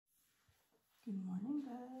Good morning,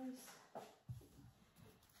 guys.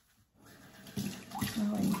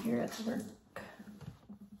 Now I'm here at work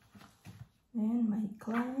and my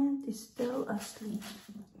client is still asleep.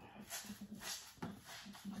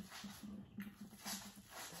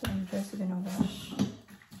 So I'm just gonna wash.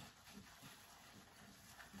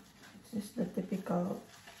 This is the typical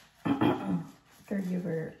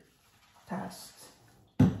caregiver task.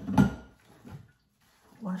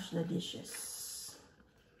 Wash the dishes.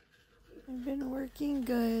 I've been working,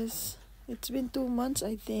 guys. It's been 2 months,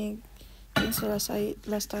 I think, since last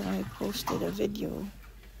time I posted a video.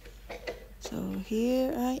 So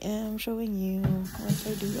here I am showing you what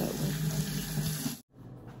I do at work.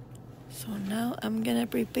 So now I'm gonna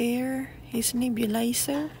prepare his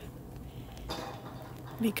nebulizer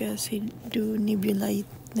because he do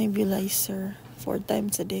nebulizer 4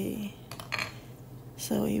 times a day.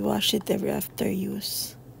 So he wash it every after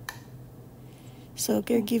use. So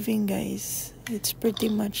caregiving, guys, it's pretty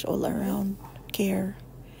much all around care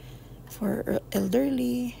for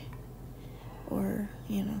elderly or,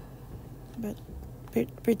 you know, but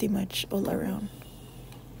pretty much all around.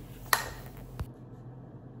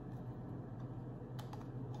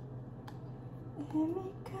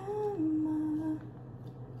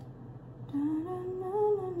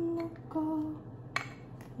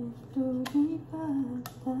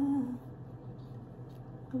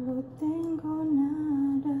 No tengo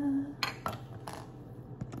nada.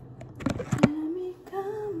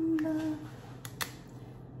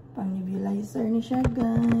 Pang-nebulizer ni siya,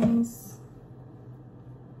 guys.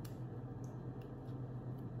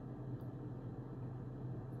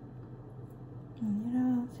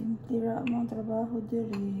 Mira, simple ra ang trabaho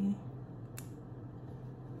diri.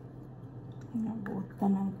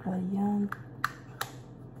 Inabutan ng client.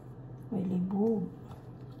 May libog.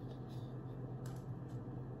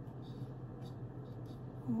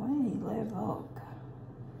 Why level?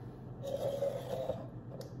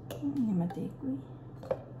 Ini mati ko.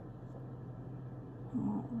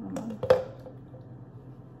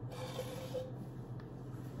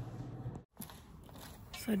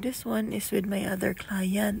 So this one is with my other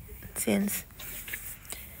client, since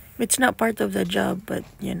it's not part of the job, but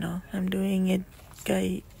you know, I'm doing it.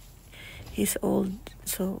 Guy, he's old,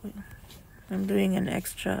 so I'm doing an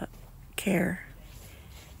extra care.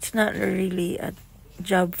 It's not really a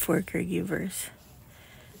job for caregivers,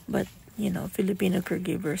 but you know, Filipino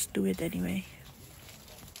caregivers do it anyway.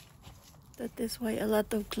 That is why a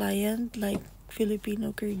lot of clients like Filipino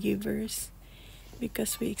caregivers,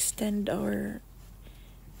 because we extend our,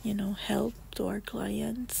 you know, help to our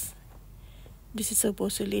clients. This is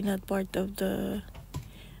supposedly not part of the,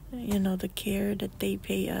 you know, the care that they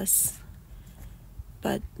pay us,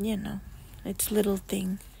 but you know, it's little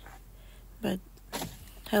thing, but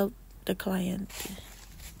help the client.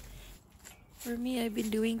 For me, I've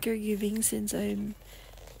been doing caregiving since I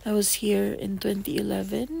was here in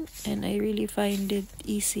 2011, and I really find it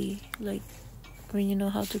easy. Like when you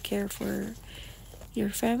know how to care for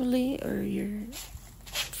your family or your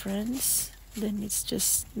friends, then it's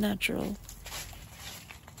just natural.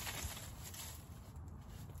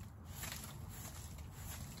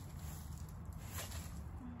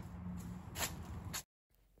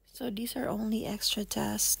 So these are only extra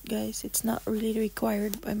tasks, guys. It's not really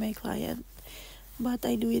required by my client, but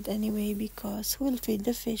I do it anyway because who will feed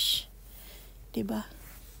the fish? Diba?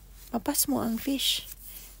 Mapas mo ang fish.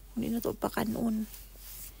 Hindi na to pakanon.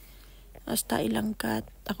 Hasta ilang kat,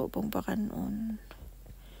 ako pong pakanon.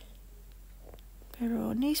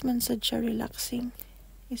 Pero nice man sad siya, relaxing.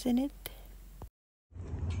 Isn't it?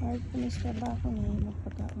 Hard po na sa trabaho na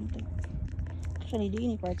magpagkaon to. Actually,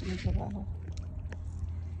 di ni part ng trabaho.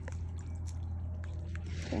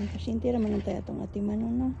 So, ang pasyente naman ang tayo itong atiman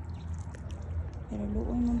no. Pero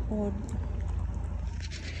luoy man po.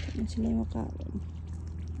 Kung sila yung makaon.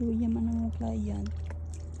 Luoy man ang mga client.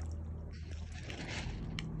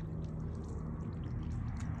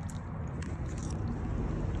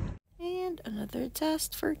 And another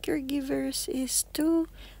task for caregivers is to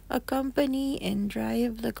accompany and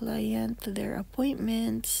drive the client to their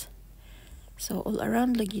appointments. So all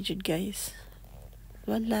around lagi jud, guys.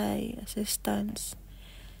 Walay, assistance,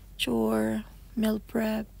 chore, meal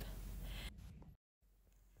prep.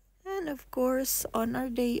 And of course, on our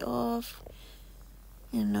day off,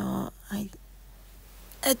 you know, I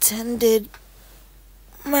attended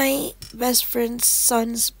my best friend's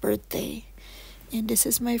son's birthday. And this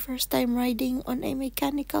is my first time riding on a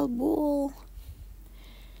mechanical bull.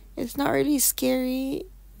 It's not really scary.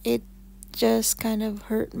 It just kind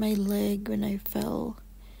of hurt my leg when I fell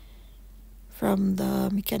from the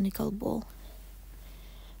mechanical bull.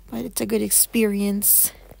 But it's a good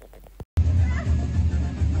experience.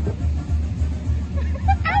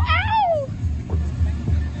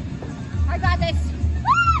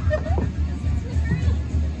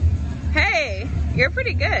 You're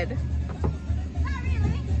pretty good. Not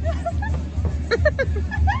really.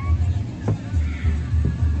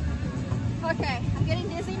 Okay, I'm getting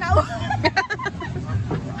dizzy now. I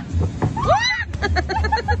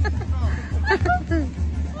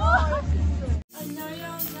know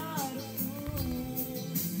you're not a fool.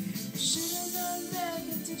 Should've known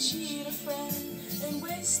better to cheat a friend and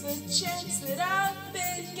waste the chance that I've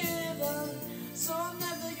been given. So I'm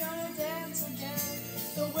never gonna dance again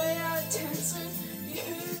the way I dance with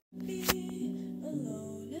you. Be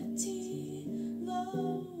alone at tea,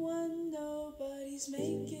 low when nobody's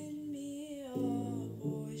making me up.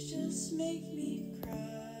 Boys just make me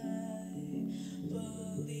cry.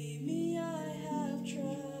 Believe me, I have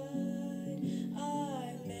tried.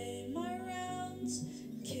 I made my rounds,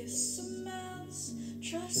 kissed some mouths.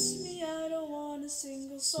 Trust me, I don't want a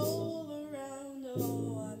single soul around. Oh.